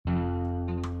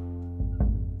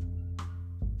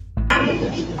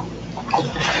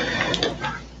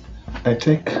I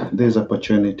take this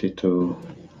opportunity to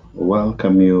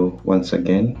welcome you once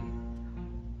again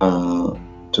uh,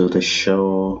 to the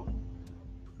show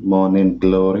Morning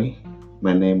Glory.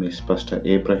 My name is Pastor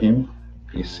Abraham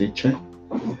Isiche,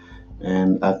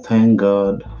 and I thank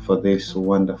God for this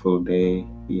wonderful day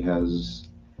He has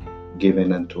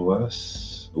given unto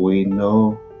us. We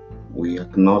know, we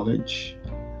acknowledge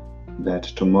that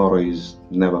tomorrow is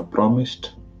never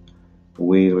promised.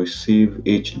 We receive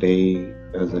each day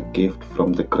as a gift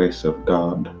from the grace of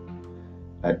God,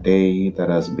 a day that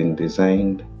has been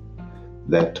designed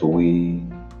that we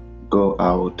go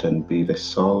out and be the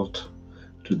salt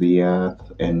to the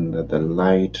earth and the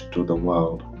light to the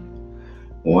world.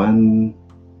 One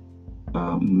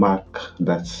mark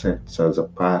that sets us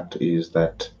apart is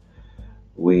that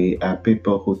we are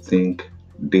people who think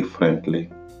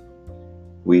differently.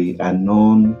 We are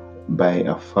known by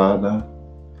a Father.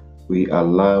 We are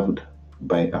loved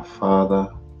by a Father.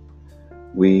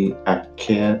 We are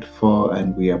cared for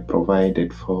and we are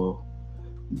provided for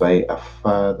by a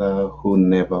Father who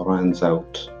never runs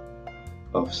out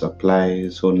of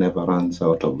supplies, who never runs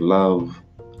out of love,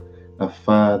 a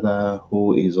Father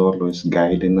who is always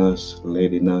guiding us,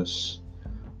 leading us,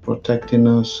 protecting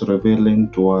us, revealing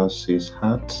to us His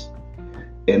heart,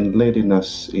 and leading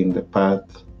us in the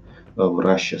path of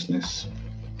righteousness.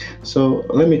 So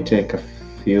let me take a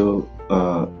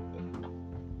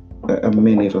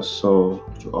minute or so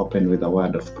to open with a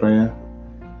word of prayer.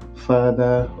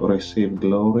 Father, receive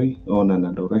glory, honor, and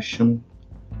adoration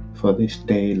for this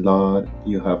day, Lord,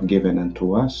 you have given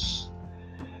unto us.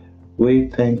 We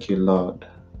thank you, Lord.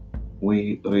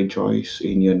 We rejoice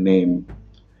in your name.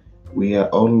 We are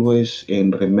always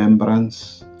in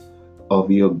remembrance of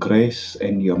your grace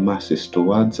and your mercies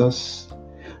towards us.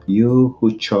 You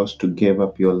who chose to give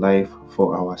up your life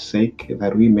for our sake,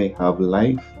 that we may have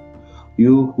life.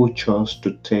 You who chose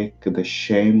to take the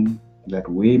shame that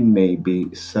we may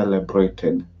be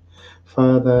celebrated.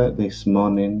 Father, this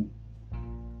morning,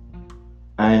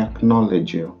 I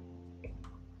acknowledge you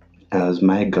as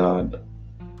my God.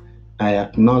 I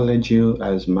acknowledge you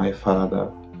as my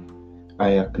Father.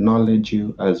 I acknowledge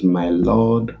you as my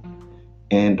Lord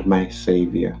and my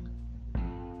Savior.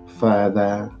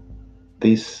 Father,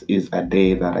 this is a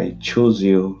day that I choose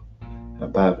you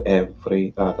above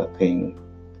every other thing.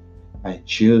 I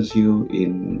choose you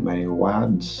in my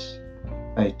words.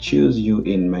 I choose you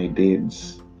in my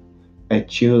deeds. I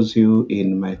choose you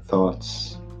in my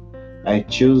thoughts. I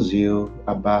choose you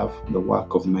above the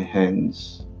work of my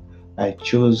hands. I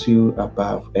choose you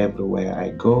above everywhere I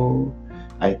go.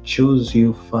 I choose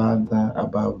you, Father,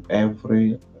 above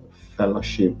every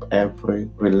fellowship,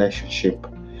 every relationship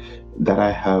that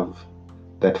I have.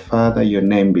 That, Father, your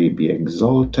name may be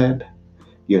exalted,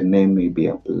 your name may be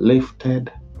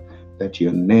uplifted, that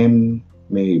your name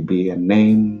may be a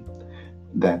name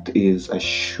that is a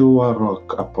sure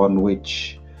rock upon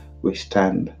which we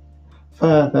stand.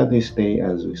 Father, this day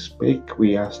as we speak,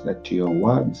 we ask that your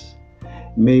words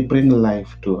may bring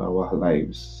life to our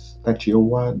lives, that your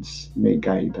words may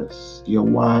guide us. Your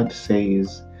word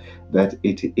says that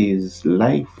it is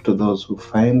life to those who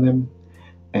find them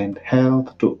and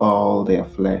health to all their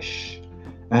flesh.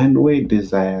 And we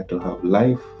desire to have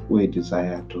life, we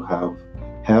desire to have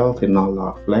health in all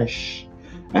our flesh.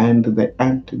 And the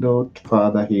antidote,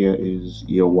 Father, here is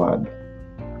your word.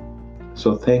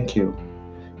 So thank you.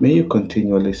 May you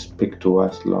continually speak to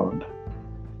us, Lord,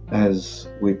 as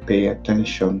we pay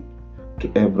attention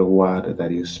to every word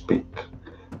that you speak.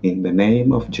 In the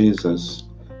name of Jesus,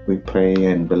 we pray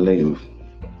and believe.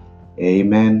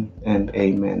 Amen and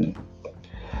amen.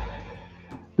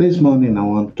 This morning, I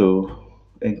want to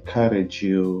encourage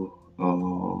you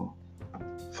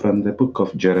from the book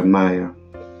of Jeremiah,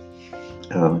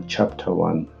 chapter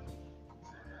 1.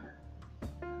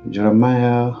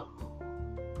 Jeremiah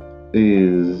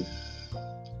is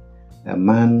a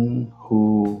man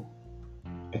who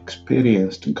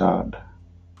experienced God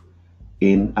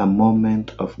in a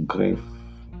moment of grief.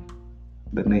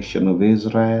 The nation of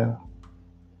Israel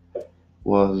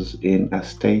was in a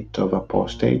state of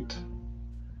apostate.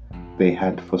 They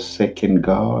had forsaken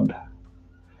God,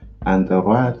 and the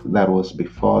wrath that was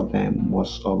before them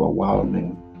was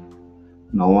overwhelming.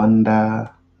 No wonder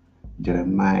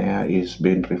Jeremiah is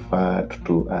being referred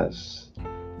to as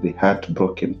the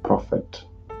heartbroken prophet.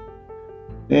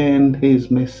 And his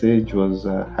message was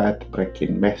a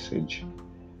heartbreaking message,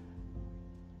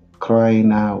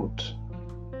 crying out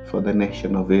for the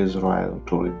nation of Israel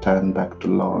to return back to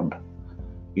Lord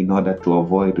in order to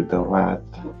avoid the wrath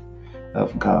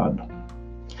of God.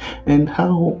 And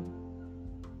how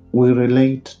we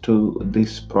relate to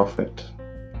this prophet,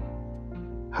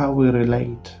 how we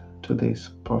relate to this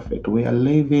prophet. We are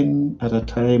living at a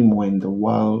time when the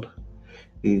world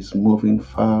is moving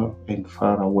far and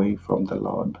far away from the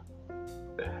Lord,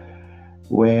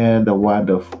 where the word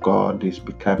of God is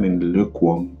becoming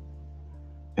lukewarm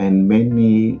and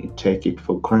many take it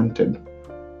for granted.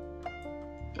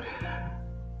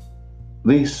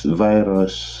 This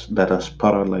virus that has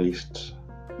paralyzed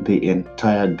the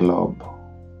entire globe,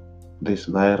 this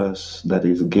virus that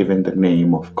is given the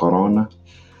name of Corona,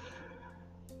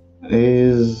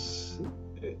 is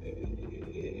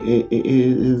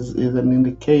an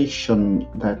indication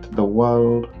that the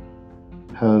world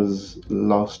has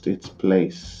lost its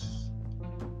place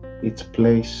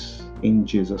in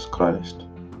Jesus Christ.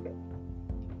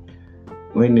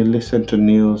 When you listen to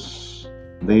news,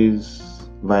 this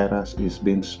virus is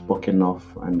being spoken of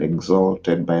and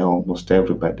exalted by almost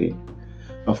everybody.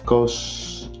 Of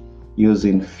course,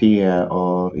 using fear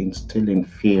or instilling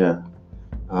fear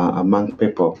among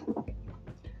people.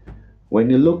 When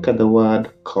you look at the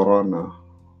word corona,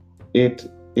 it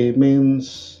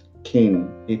means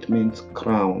king, it means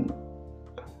crown,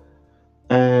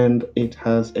 and it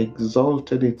has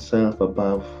exalted itself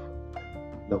above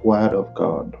the word of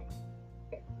God.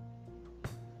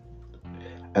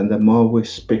 And the more we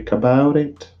speak about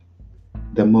it,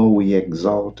 the more we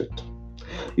exalt it.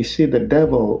 You see, the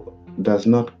devil does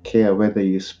not care whether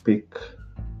you speak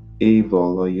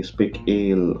evil or you speak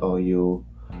ill or you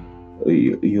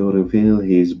reveal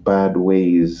his bad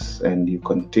ways and you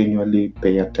continually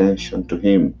pay attention to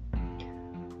him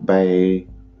by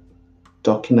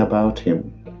talking about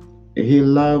him. He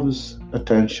loves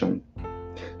attention,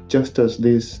 just as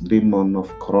this demon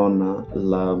of Corona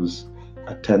loves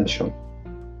attention.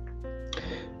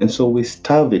 And so we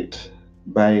starve it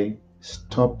by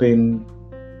stopping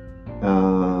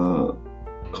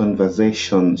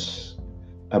conversations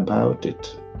about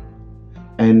it.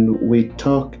 And we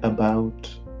talk about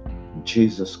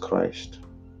Jesus Christ.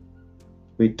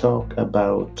 We talk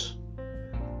about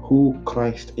who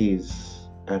Christ is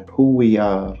and who we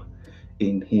are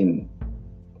in Him.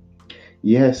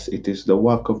 Yes, it is the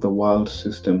work of the world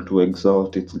system to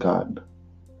exalt its God.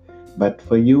 But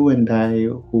for you and I,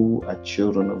 who are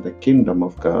children of the kingdom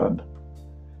of God,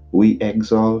 we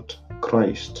exalt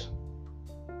Christ,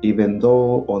 even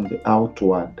though on the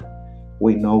outward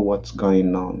we know what's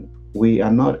going on. We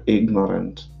are not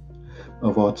ignorant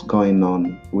of what's going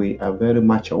on. We are very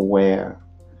much aware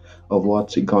of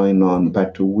what's going on,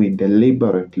 but we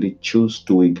deliberately choose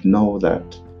to ignore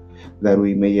that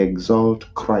we may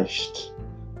exalt Christ,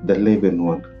 the living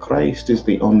one. Christ is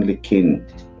the only King.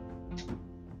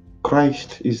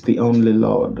 Christ is the only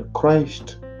Lord.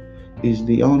 Christ is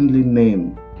the only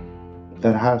name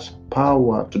that has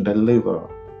power to deliver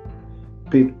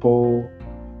people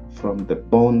from the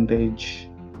bondage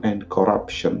and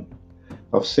corruption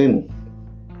of sin.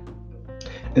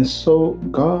 And so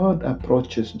God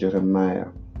approaches Jeremiah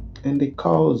and he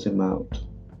calls him out.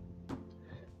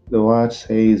 The word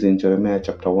says in Jeremiah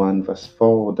chapter 1 verse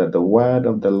 4 that the word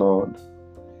of the Lord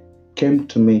came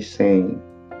to me saying,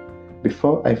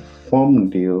 before I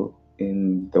formed you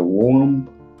in the womb,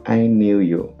 I knew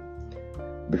you.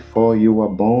 Before you were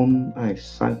born, I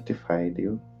sanctified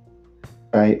you.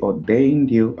 I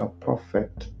ordained you a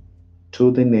prophet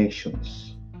to the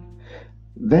nations.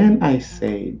 Then I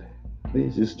said,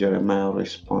 this is Jeremiah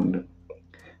responding.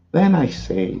 Then I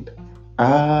said,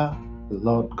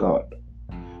 Lord God,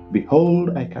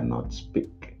 behold, I cannot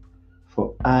speak,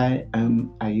 for I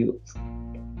am a youth.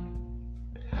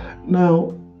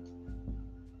 Now,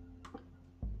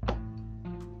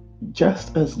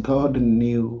 just as God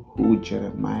knew who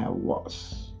Jeremiah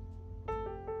was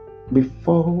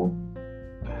before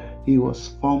he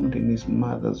was formed in his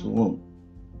mother's womb,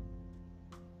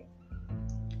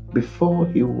 before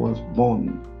he was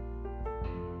born,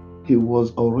 he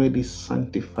was already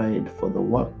sanctified for the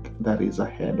work that is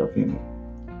ahead of him.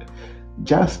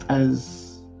 Just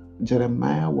as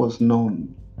Jeremiah was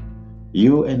known,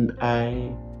 you and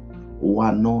I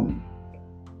were known.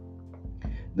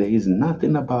 There is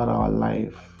nothing about our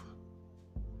life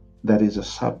that is a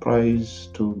surprise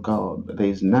to God. There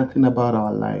is nothing about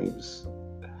our lives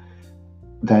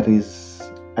that is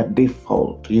a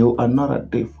default. You are not a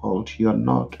default. You are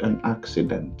not an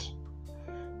accident.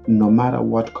 No matter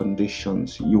what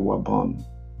conditions you were born,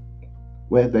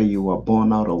 whether you were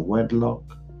born out of wedlock,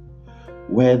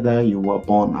 whether you were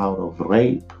born out of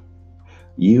rape,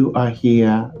 you are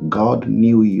here. God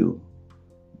knew you.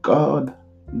 God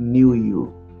knew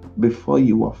you before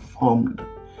you were formed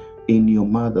in your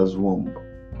mother's womb.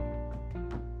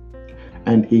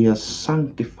 and He has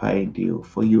sanctified you,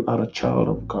 for you are a child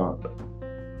of God.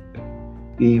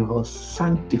 He has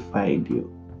sanctified you.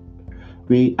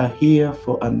 We are here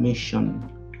for a mission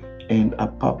and a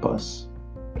purpose.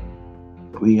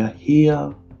 We are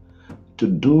here to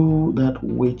do that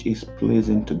which is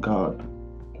pleasing to God.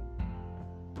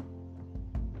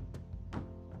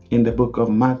 In the book of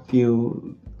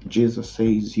Matthew, Jesus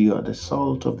says, you are the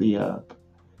salt of the earth.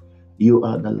 You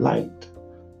are the light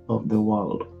of the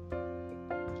world.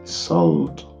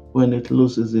 Salt, when it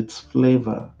loses its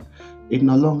flavor, it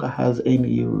no longer has any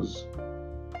use.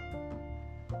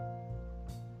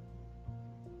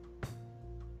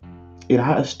 It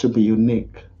has to be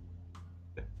unique.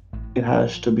 It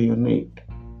has to be unique.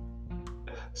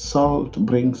 Salt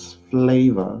brings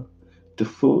flavor to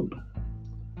food.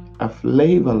 A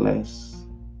flavorless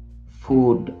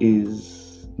food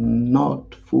is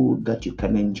not food that you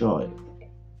can enjoy.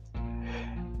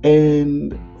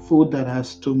 And food that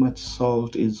has too much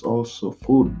salt is also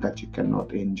food that you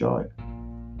cannot enjoy.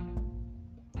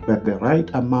 But the right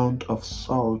amount of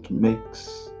salt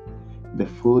makes the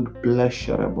food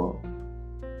pleasurable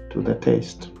to the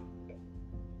taste.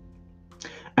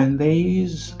 And there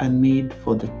is a need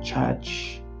for the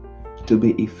church to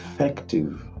be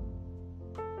effective.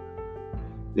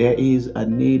 There is a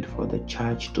need for the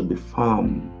church to be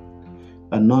firm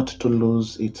and not to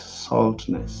lose its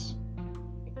saltness.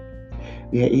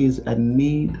 There is a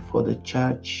need for the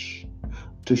church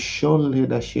to show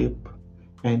leadership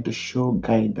and to show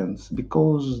guidance,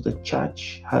 because the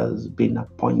church has been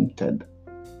appointed.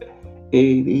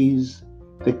 It is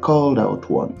the called out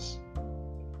ones.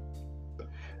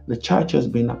 The church has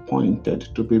been appointed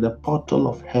to be the portal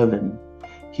of heaven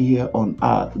here on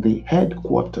earth, the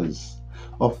headquarters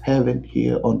of heaven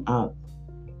here on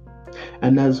earth.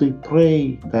 And as we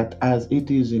pray that as it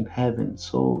is in heaven,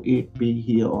 so it be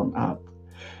here on earth,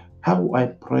 how I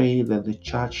pray that the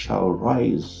church shall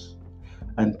rise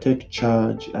and take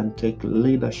charge and take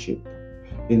leadership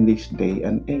in this day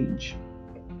and age.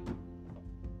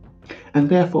 And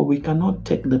therefore, we cannot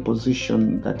take the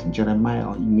position that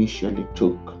Jeremiah initially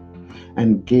took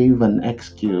and gave an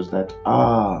excuse that,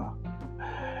 I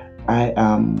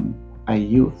am a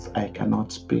youth, I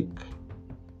cannot speak.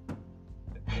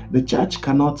 The church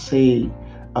cannot say,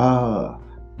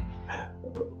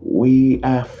 we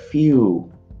are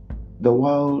few, the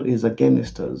world is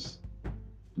against us,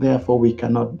 therefore we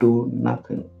cannot do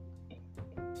nothing.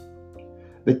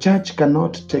 The church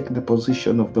cannot take the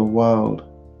position of the world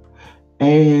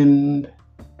and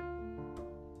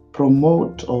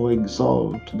promote or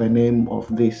exalt the name of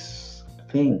this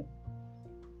thing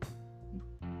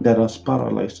that has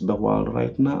paralyzed the world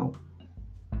right now.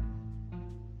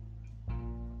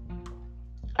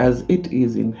 As it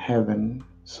is in heaven,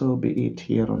 so be it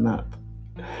here on earth.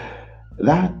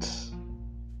 That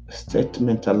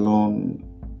statement alone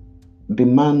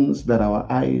demands that our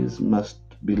eyes must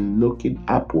be looking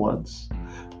upwards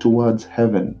towards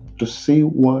heaven to see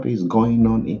what is going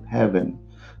on in heaven,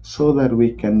 so that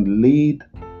we can lead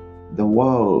the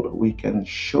world, we can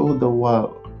show the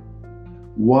world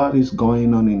what is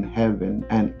going on in heaven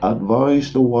and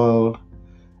advise the world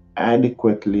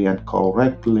adequately and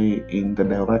correctly in the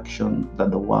direction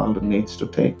that the world needs to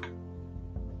take.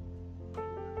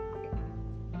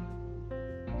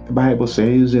 The Bible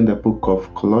says in the book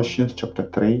of Colossians chapter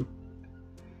 3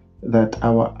 that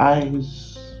our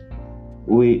eyes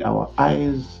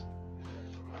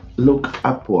look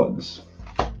upwards.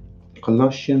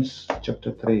 Colossians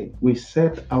chapter 3, we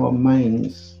set our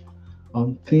minds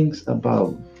on things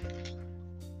above.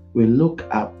 We look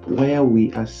up where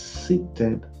we are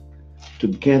seated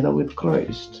together with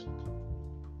Christ.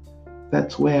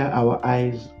 That's where our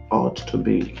eyes ought to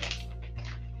be.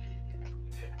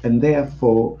 And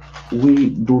therefore, we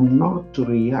do not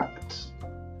react.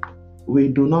 We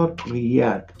do not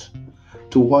react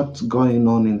to what's going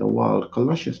on in the world.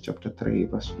 Colossians chapter 3,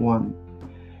 verse 1.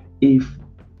 If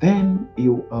then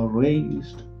you are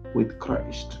raised with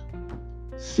Christ,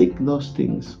 seek those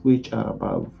things which are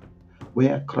above,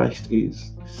 where Christ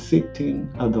is, sitting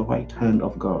at the right hand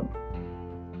of God.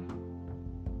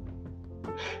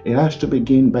 It has to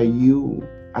begin by you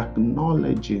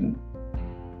acknowledging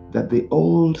that the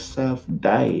old self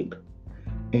died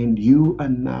and you are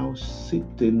now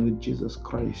sitting with Jesus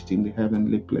Christ in the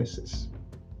heavenly places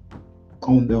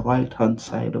on the right hand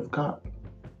side of God.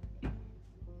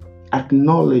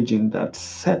 Acknowledging that,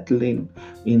 settling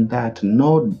in that,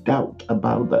 no doubt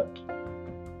about that.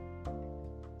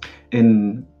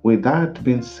 And with that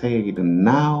being said,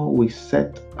 now we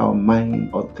set our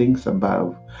mind on things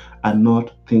above and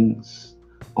not things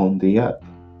on the earth.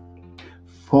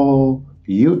 For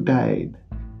you died,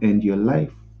 and your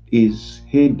life is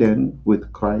hidden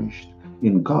with Christ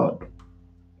in God.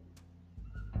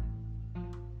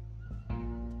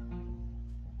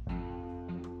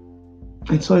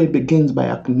 And so it begins by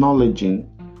acknowledging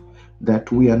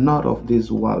that we are not of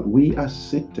this world. We are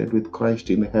seated with Christ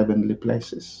in heavenly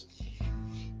places.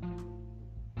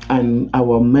 And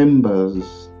our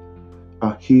members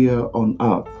are here on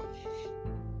earth.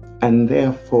 And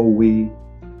therefore we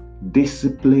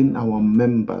discipline our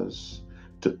members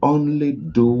to only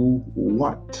do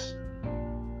what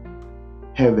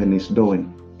heaven is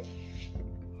doing.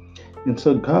 And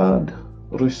so God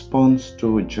responds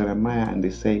to Jeremiah and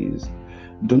he says,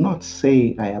 "Do not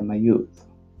say I am a youth,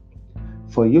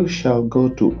 for you shall go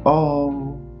to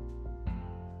all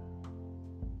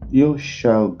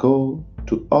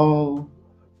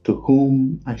to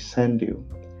whom I send you,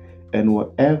 and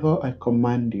whatever I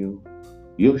command you,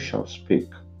 you shall speak.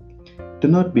 Do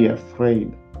not be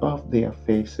afraid of their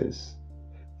faces,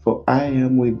 for I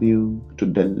am with you to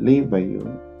deliver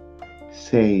you,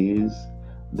 says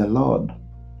the Lord."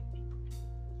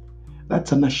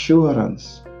 That's an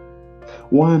assurance.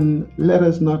 One, let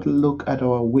us not look at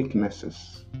our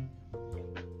weaknesses.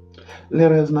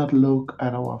 Let us not look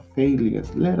at our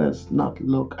failures. Let us not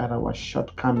look at our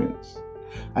shortcomings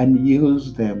and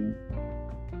use them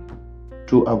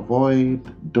to avoid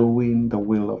doing the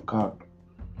will of God.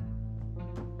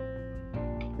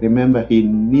 Remember, He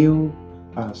knew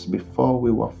us before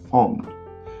we were formed,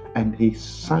 and He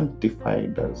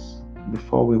sanctified us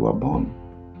before we were born.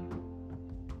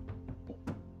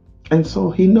 And so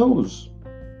He knows.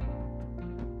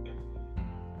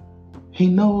 He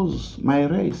knows my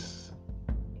race.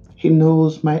 He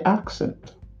knows my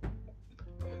accent.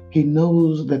 He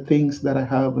knows the things that I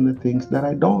have and the things that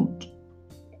I don't.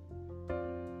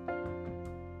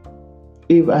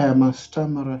 If I am a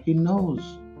stammerer, He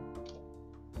knows.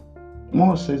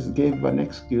 Moses gave an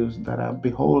excuse that,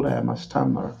 behold, I am a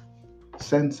stammerer.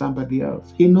 Send somebody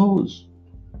else. He knows.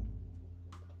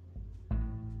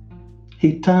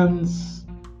 He turns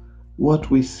what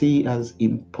we see as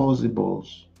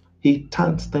impossibles, He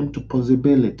turns them to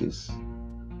possibilities.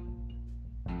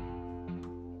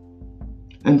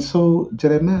 And so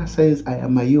Jeremiah says, I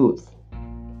am a youth.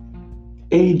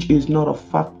 Age is not a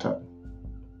factor.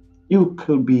 You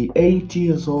could be 80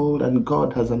 years old and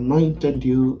God has anointed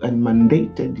you and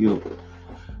mandated you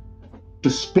to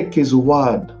speak His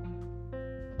word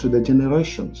to the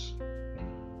generations.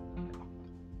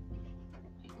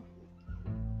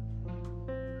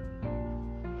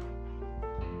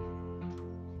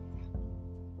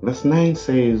 Verse 9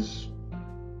 says,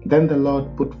 "Then the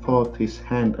Lord put forth His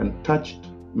hand and touched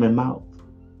my mouth.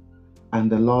 And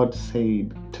the Lord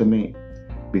said to me,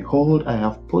 Behold, I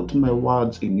have put my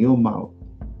words in your mouth."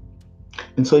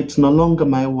 And so it's no longer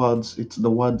my words, it's the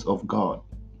words of God.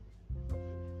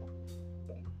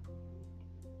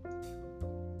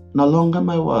 No longer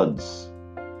my words,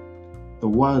 the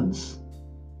words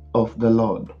of the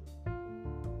Lord.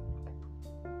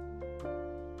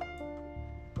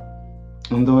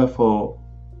 And therefore,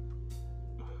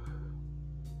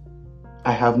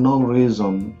 I have no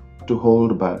reason to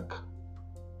hold back,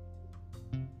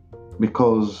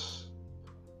 because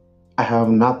I have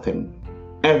nothing.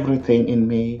 Everything in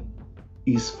me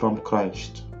is from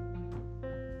Christ.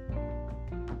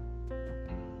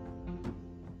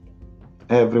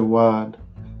 Every word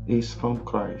is from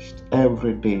Christ.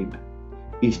 Every deed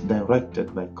is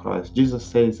directed by Christ. Jesus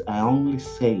says, I only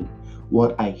say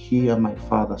what I hear my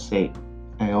Father say.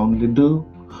 I only do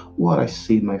what I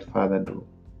see my Father do.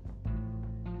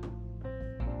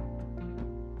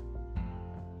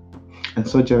 And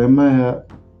so Jeremiah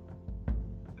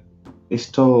is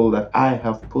told that I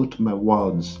have put my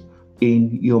words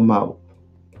in your mouth.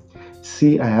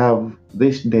 See, I have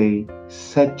this day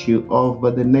set you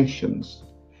over the nations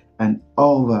and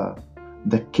over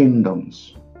the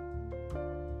kingdoms.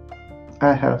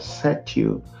 I have set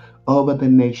you over the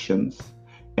nations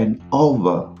and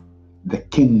over the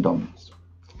kingdoms.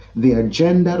 The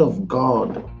agenda of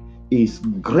God is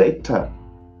greater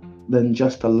than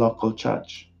just a local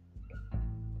church.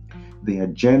 The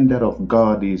agenda of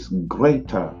God is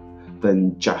greater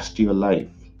than just your life.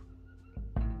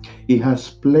 He has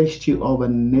placed you over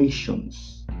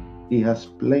nations. He has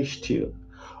placed you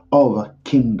over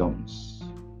kingdoms.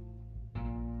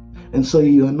 And so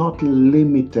you are not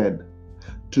limited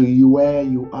to where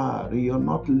you are. You are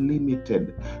not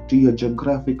limited to your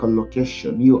geographical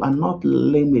location. You are not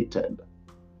limited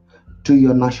to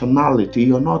your nationality.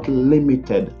 You are not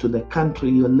limited to the country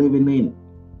you're living in.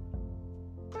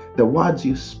 The words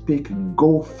you speak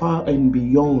go far and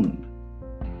beyond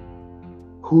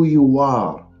who you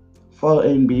are, far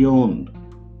and beyond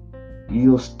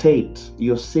your state,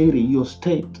 your city, your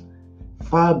state,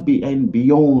 far and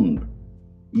beyond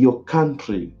your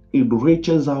country. It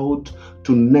reaches out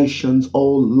to nations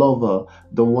all over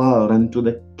the world and to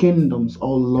the kingdoms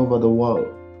all over the world.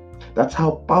 That's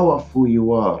how powerful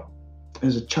you are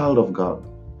as a child of God.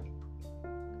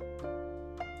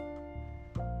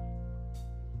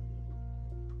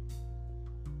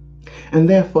 And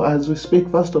therefore, as we speak,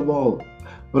 first of all,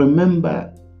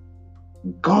 remember,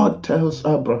 God tells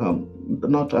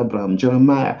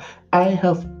Jeremiah, I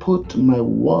have put my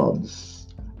words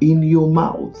in your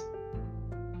mouth.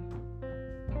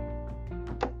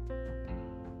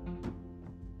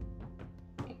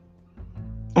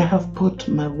 I have put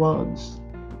my words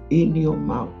in your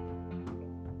mouth.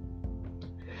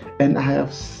 And I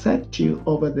have set you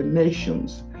over the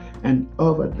nations and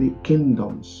over the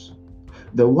kingdoms.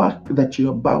 The work that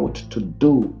you're about to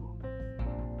do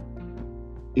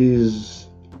is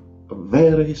a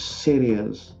very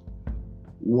serious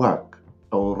work,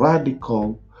 a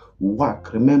radical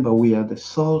work. Remember, we are the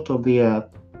salt of the earth.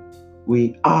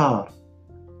 We are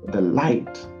the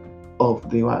light of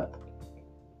the earth.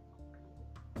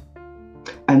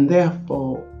 And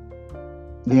therefore,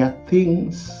 there are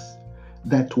things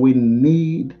that we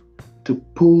need to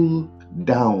pull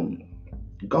down.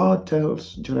 God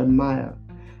tells Jeremiah,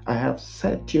 I have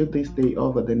set you this day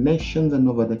over the nations and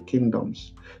over the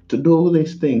kingdoms to do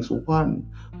these things. One,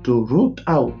 to root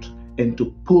out and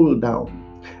to pull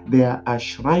down. There are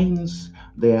shrines,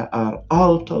 there are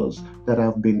altars that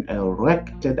have been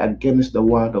erected against the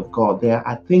word of God. There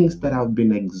are things that have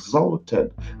been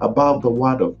exalted above the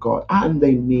word of God, and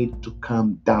they need to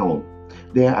come down.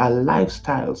 There are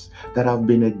lifestyles that have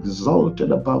been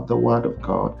exalted above the word of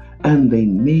God, and they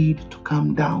need to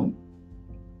come down.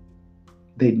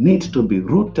 They need to be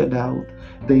rooted out.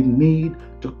 They need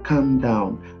to come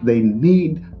down. They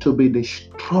need to be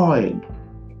destroyed,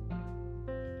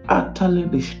 utterly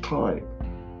destroyed.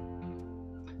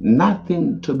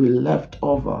 Nothing to be left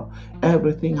over.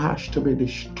 Everything has to be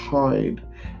destroyed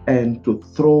and to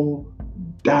throw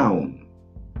down.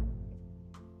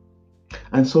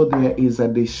 And so there is a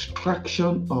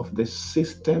destruction of the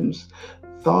systems,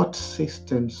 thought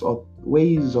systems, or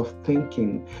ways of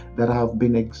thinking that have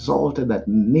been exalted that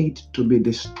need to be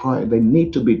destroyed. They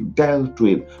need to be dealt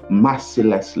with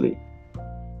mercilessly.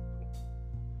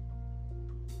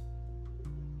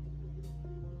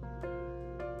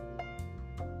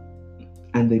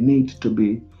 And they need to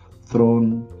be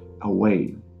thrown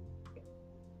away.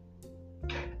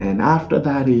 And after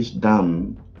that is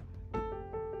done,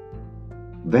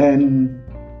 then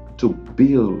to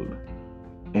build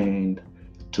and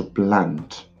to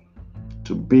plant.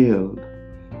 To build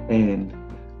and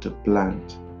to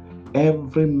plant.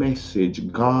 Every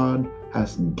message God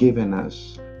has given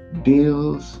us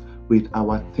deals with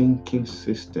our thinking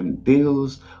system,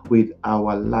 deals with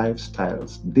our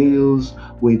lifestyles, deals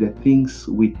with the things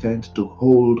we tend to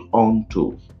hold on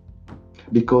to.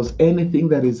 Because anything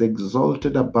that is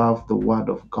exalted above the word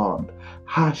of God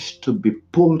has to be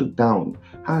pulled down,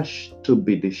 has to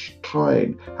be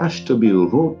destroyed, has to be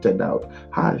rooted out,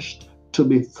 has to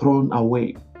be thrown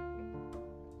away.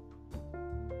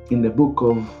 In the book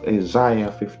of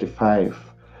Isaiah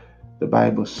 55, the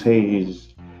Bible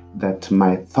says that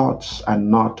my thoughts are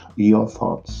not your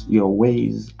thoughts, your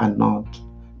ways are not,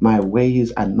 my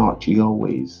ways are not your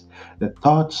ways. The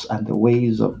thoughts and the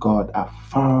ways of God are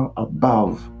far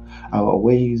above our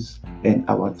ways and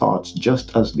our thoughts,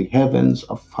 just as the heavens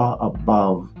are far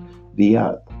above the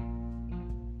earth.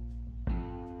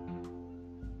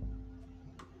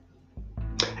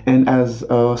 And as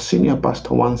a senior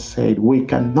pastor once said, we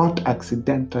cannot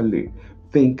accidentally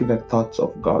think the thoughts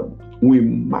of God. We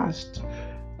must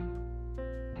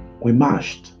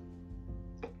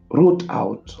root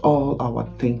out all our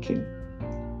thinking.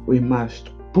 We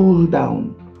must pull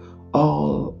down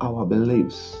all our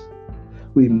beliefs.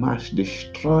 We must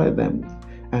destroy them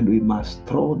and we must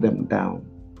throw them down.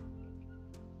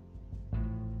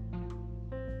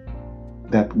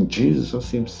 That Jesus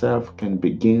himself can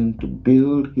begin to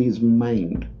build his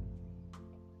mind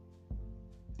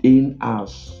in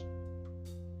us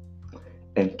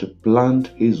and to plant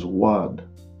his word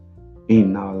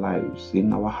in our lives,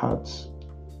 in our hearts.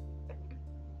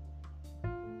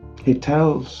 He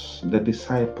tells the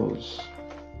disciples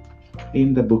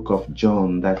in the book of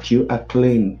John that you are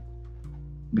clean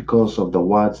because of the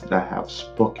words that I have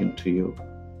spoken to you.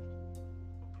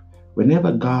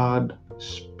 Whenever God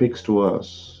speaks to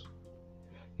us,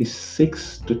 he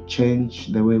seeks to change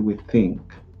the way we think,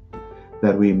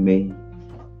 that we may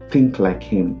think like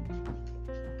him.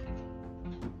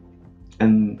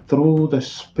 And through the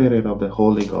Spirit of the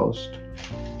Holy Ghost,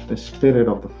 the Spirit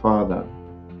of the Father,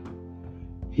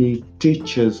 He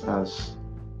teaches us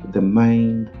the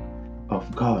mind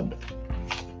of God.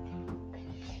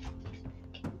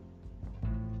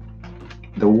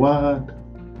 The Word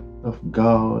of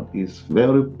God is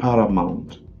very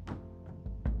paramount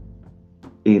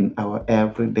in our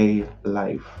everyday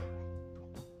life.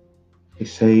 It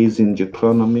says in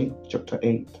Deuteronomy chapter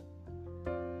 8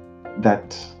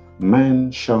 that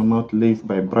man shall not live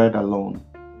by bread alone,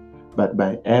 but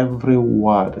by every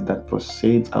word that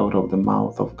proceeds out of the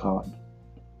mouth of God.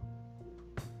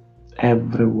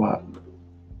 Every word.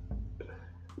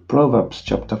 Proverbs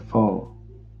chapter 4.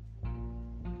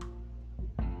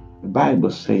 The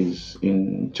Bible says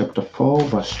in chapter 4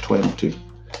 verse 20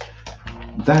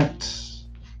 that,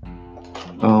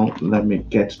 let me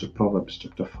get to Proverbs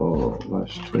chapter 4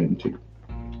 verse 20.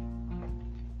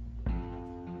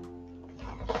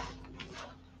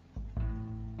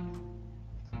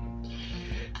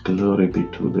 Glory be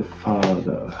to the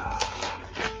Father.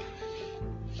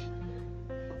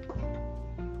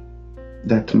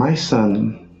 That my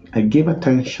son, I give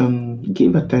attention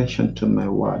to my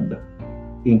word.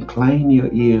 Incline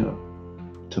your ear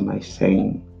to my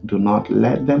saying. Do not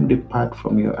let them depart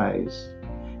from your eyes.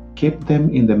 Keep them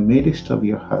in the midst of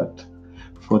your heart,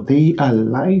 for they are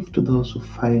life to those who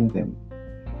find them,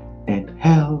 and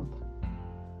health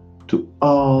to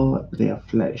all their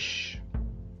flesh.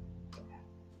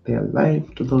 They are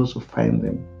life to those who find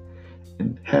them,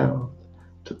 and health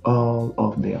to all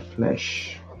of their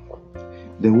flesh.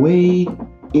 The way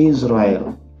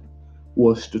Israel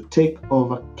was to take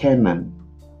over Canaan,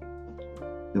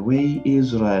 the way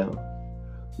Israel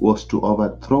was to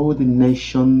overthrow the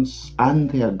nations and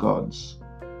their gods,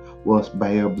 was by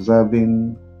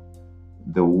observing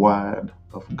the word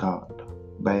of God,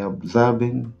 by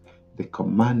observing the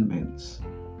commandments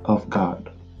of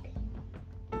God.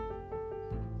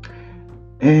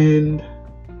 And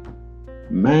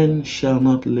man shall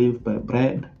not live by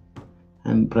bread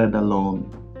and bread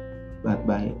alone, but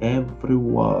by every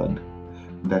word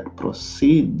that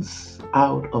proceeds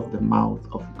out of the mouth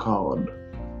of God.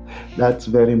 That's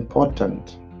very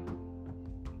important.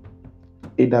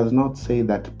 It does not say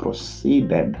that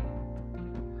proceeded,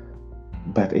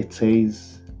 but it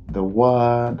says the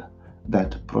word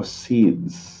that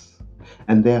proceeds.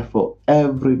 And therefore,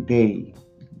 every day,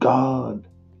 God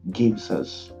gives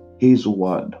us His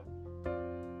word.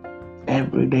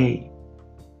 Every day.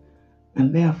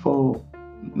 And therefore,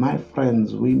 my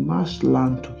friends, we must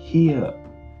learn to hear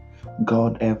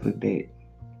God every day.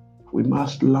 We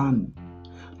must learn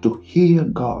to hear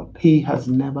God. He has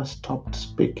never stopped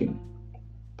speaking.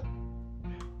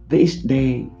 This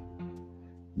day,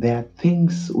 there are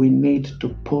things we need to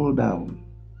pull down.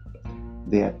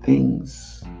 There are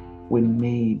things we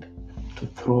need to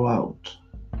throw out.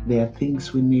 There are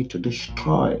things we need to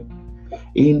destroy.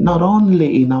 Not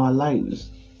only in our lives.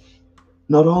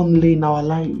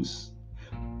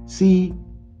 See,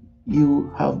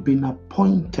 you have been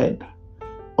appointed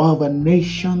over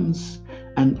nations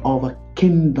and over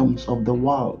kingdoms of the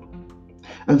world.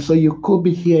 And so you could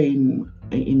be here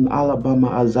in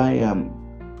Alabama as I am,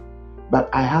 but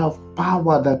I have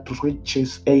power that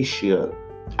reaches Asia.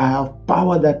 I have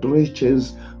power that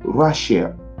reaches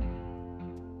Russia.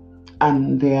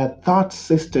 And their thought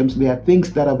systems, there are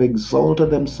things that have exalted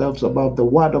themselves above the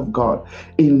word of God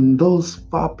in those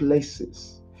far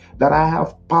places that I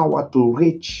have power to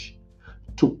reach,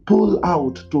 to pull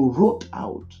out, to root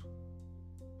out,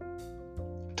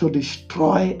 to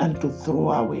destroy and to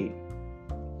throw away.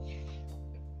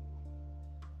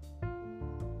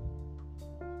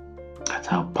 That's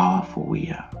how powerful we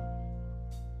are.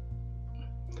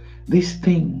 This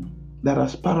thing that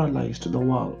has paralyzed the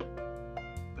world,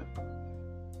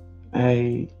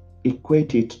 I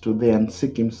equate it to the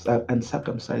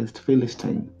uncircumcised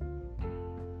Philistine.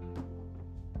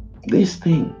 This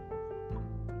thing,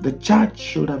 the church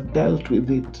should have dealt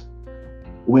with it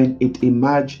when it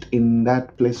emerged in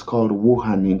that place called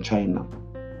Wuhan in China.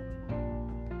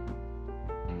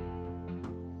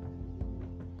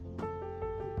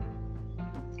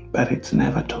 But it's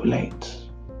never too late.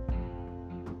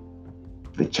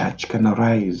 The church can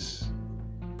arise.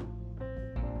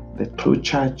 The true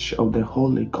church of the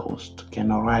Holy Ghost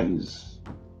can arise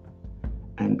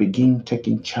and begin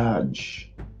taking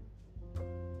charge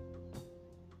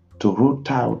to root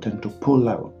out and to pull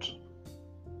out,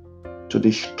 to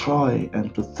destroy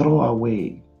and to throw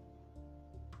away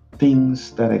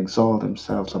things that exalt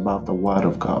themselves above the Word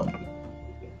of God,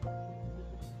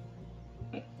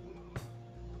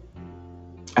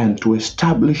 and to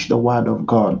establish the Word of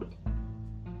God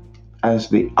as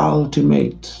the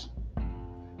ultimate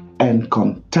and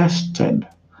contested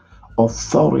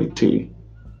authority,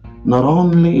 not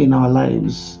only in our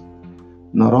lives,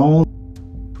 not only